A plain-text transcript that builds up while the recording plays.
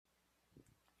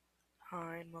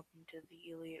Hi, and welcome to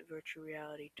the Elliott Virtual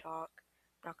Reality Talk.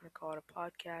 I'm not going to call it a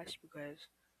podcast because,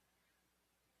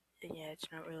 it's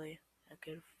not really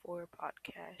good for a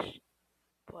podcast.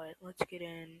 But let's get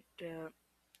into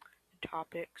the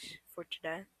topics for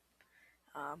today.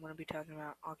 I'm going to be talking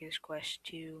about Oculus Quest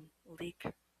 2 leak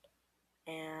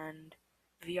and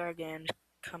VR games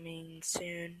coming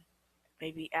soon,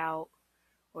 maybe out,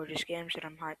 or just games that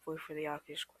I'm hyped for the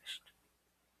Oculus Quest.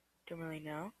 Don't really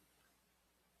know,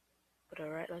 but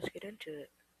alright, let's get into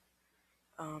it.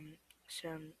 So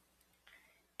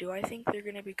do I think they're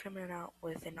going to be coming out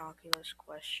with an Oculus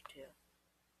Quest 2?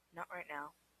 Not right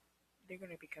now. They're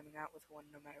going to be coming out with one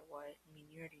no matter what. I mean,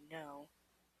 you already know.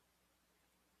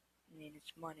 I mean,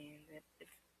 it's money, and that if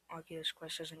Oculus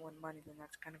Quest doesn't win money, then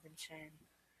that's kind of insane.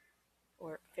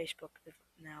 Or Facebook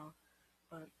now.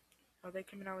 But are they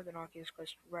coming out with an Oculus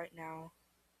Quest right now?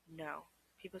 No.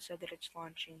 People said that it's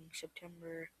launching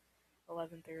September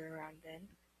 11th or around then,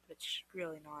 but it's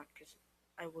really not, because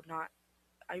I would not.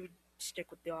 I would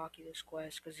stick with the Oculus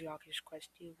Quest, because the Oculus Quest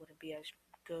 2 wouldn't be as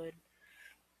good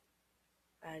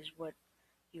as what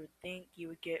you would think you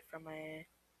would get from a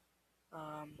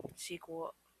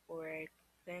sequel or a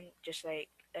thing, just like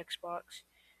Xbox.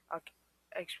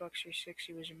 Xbox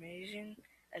 360 was amazing.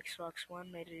 Xbox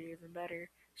One made it even better.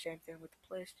 Same thing with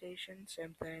the PlayStation.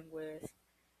 Same thing with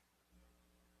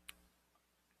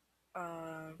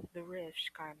the Rifts,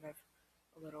 kind of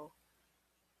a little,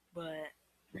 but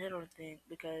I don't think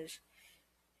because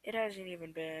it hasn't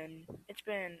even been. It's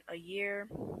been a year,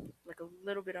 like a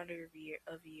little bit under a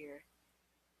year,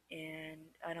 and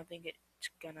I don't think it's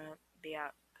gonna be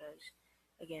out because,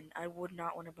 again, I would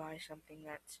not want to buy something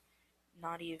that's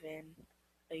not even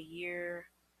a year.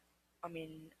 I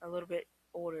mean, a little bit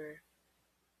older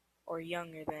or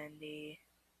younger than the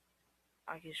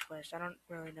Oculus Quest. I don't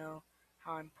really know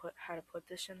how to put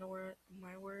this in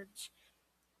my words,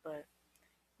 but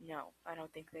no, I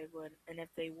don't think they would. And if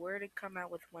they were to come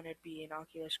out with one, it'd be an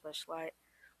Oculus Quest Lite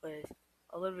with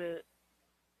a little bit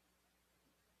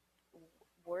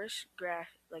worse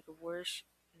like a worse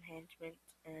enhancement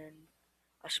and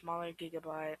a smaller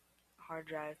gigabyte hard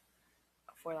drive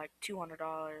for like $200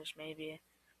 maybe,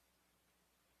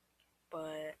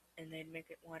 but and they'd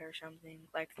make it white or something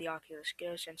like the Oculus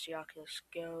Go. Since the Oculus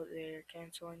Go, they're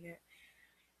canceling it,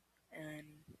 and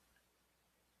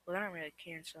well, they're not really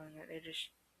canceling it; they're just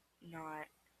not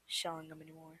selling them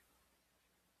anymore.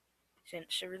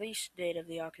 Since the release date of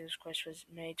the Oculus Quest was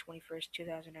May 21st,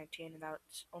 2019, and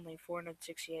that's only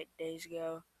 468 days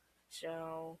ago,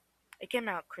 so it came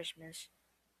out Christmas.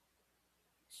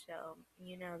 So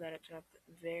you know that it's not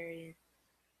very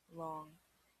long,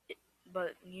 it,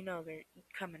 but you know they're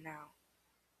coming out.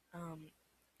 Um,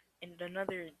 and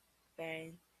another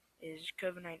thing is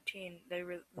COVID-19. They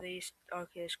released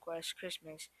Oculus Quest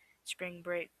Christmas, spring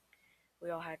break.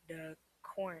 We all had to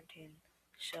quarantine,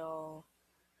 so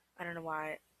I don't know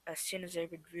why. As soon as they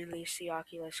would release the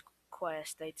Oculus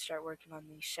Quest, they'd start working on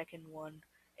the second one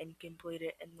and complete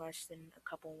it in less than a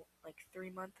couple, like 3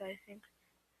 months, I think.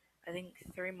 I think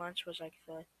 3 months was like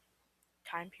the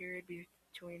time period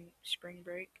between spring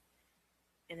break,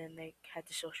 and then they had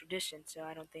the social distance, so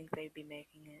I don't think they'd be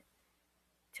making it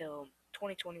till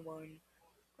 2021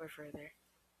 or further.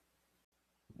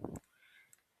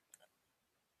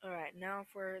 Alright, now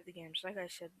for the games. Like I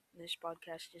said, this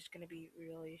podcast is going to be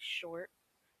really short.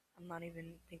 I'm not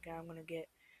even thinking I'm going to get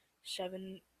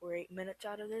 7 or 8 minutes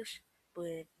out of this,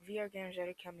 but VR games that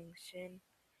are coming soon.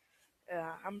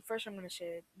 I'm going to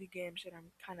say the games that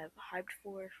I'm kind of hyped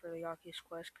for the Oculus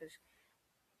Quest, because,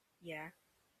 yeah,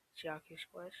 it's the Oculus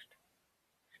Quest.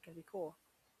 It's going to be cool.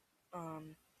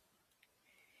 Um,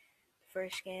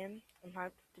 First game, I'm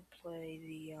hyped to play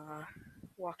the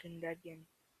Walking Dead game.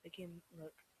 The game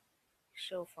look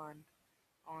so fun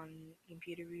on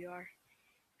computer VR.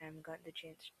 I haven't gotten the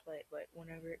chance to play it, but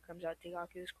whenever it comes out to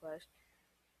Oculus Quest,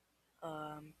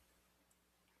 um,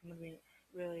 I'm gonna be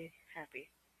really happy.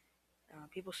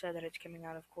 People said that it's coming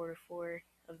out of quarter 4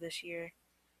 of this year,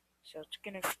 so it's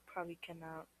gonna probably come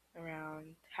out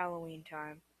around Halloween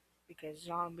time because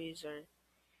zombies are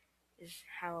is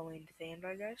Halloween themed,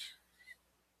 I guess.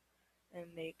 It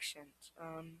makes sense.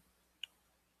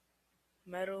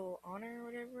 Medal Honor,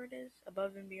 whatever it is,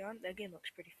 Above and Beyond. That game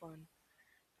looks pretty fun.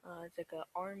 It's like a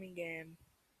army game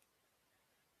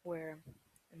where,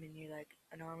 I mean, you're like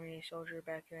an army soldier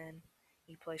back then.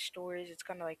 You play stories. It's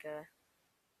kind of like a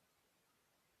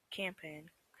campaign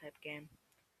type game.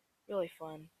 Really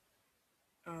fun.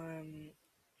 Um,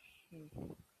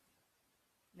 hmm,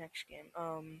 Next game.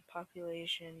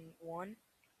 Population One.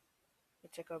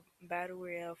 It's like a battle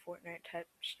royale Fortnite type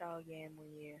style game where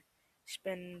you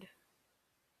spend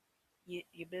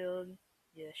You build,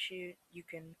 you shoot. You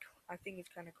can. I think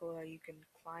it's kind of cool how you can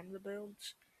climb the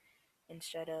builds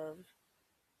instead of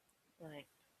like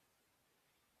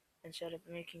instead of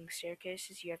making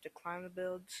staircases. You have to climb the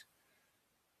builds.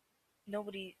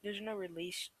 There's no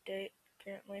release date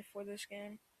currently for this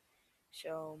game,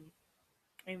 so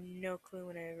I have no clue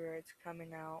whenever it's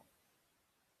coming out.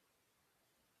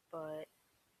 But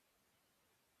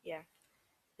yeah,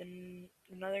 then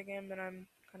another game that I'm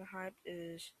kind of hyped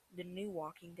is the new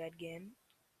Walking Dead game.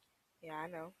 Yeah, I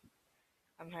know.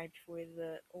 I'm hyped for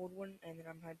the old one, and then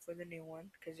I'm hyped for the new one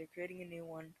because they're creating a new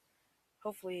one.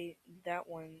 Hopefully, that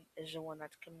one is the one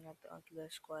that's coming out the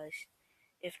Oculus Quest.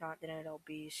 If not, then it'll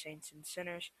be Saints and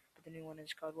Sinners. But the new one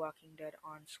is called Walking Dead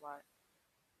Onslaught.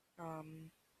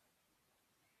 Um,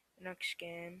 the next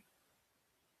game,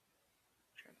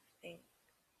 I'm trying to think.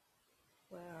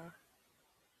 Well,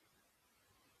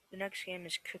 the next game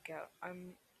is Cookout.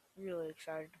 I'm really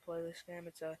excited to play this game.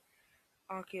 It's a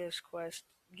Oculus Quest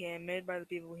game made by the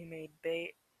people who made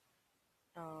Bait.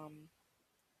 Um,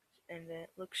 and it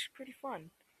looks pretty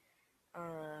fun.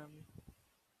 Um,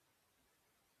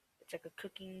 it's like a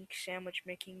cooking sandwich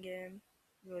making game.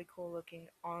 Really cool looking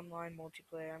online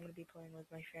multiplayer. I'm gonna be playing with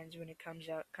my friends when it comes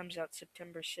out. It comes out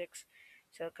September 6th,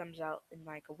 so it comes out in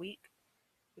like a week,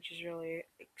 which is really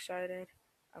excited.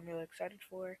 I'm really excited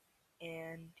for.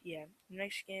 And yeah, the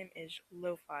next game is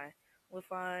Lo-Fi.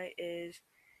 Lo-Fi is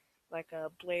like a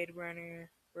Blade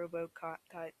Runner, RoboCop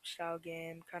type style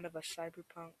game, kind of a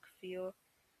cyberpunk feel,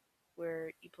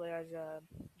 where you play as a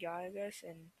guy, I guess,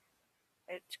 and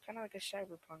it's kind of like a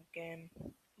cyberpunk game.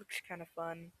 Looks kind of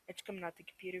fun. It's coming out the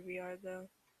computer VR though,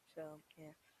 so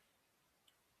yeah.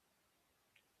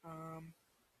 Um,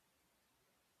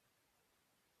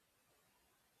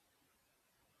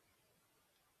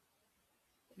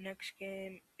 Next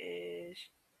game is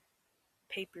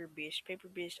Paper Beast. Paper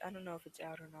Beast. I don't know if it's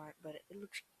out or not, but it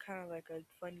looks kind of like a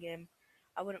fun game.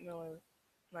 I wouldn't really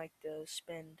like to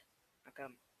spend like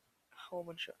a whole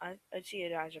bunch of. I'd see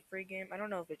it as a free game. I don't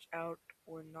know if it's out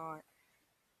or not,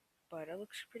 but it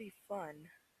looks pretty fun.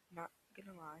 Not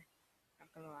gonna lie. Not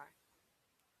gonna lie.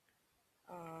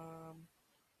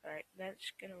 Alright,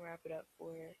 that's gonna wrap it up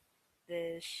for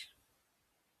this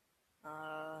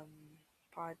um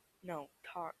pod no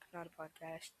talk, not a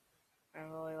podcast. I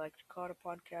don't really like to call it a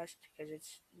podcast because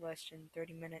it's less than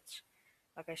 30 minutes.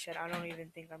 Like I said, I don't even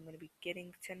think I'm gonna be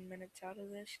getting 10 minutes out of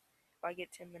this. If I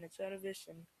get 10 minutes out of this,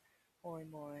 then holy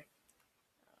moly.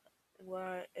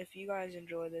 Well, if you guys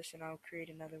enjoy this, then I'll create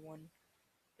another one.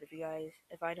 But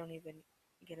if I don't even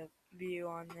get a view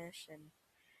on this, and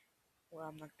well,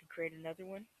 I'm not gonna create another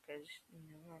one because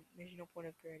there's no point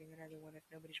of creating another one if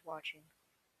nobody's watching.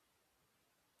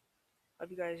 Hope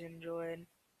you guys enjoyed.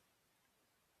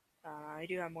 I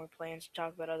do have more plans to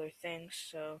talk about other things,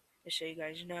 so just so you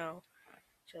guys know.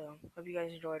 So hope you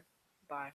guys enjoyed. Bye.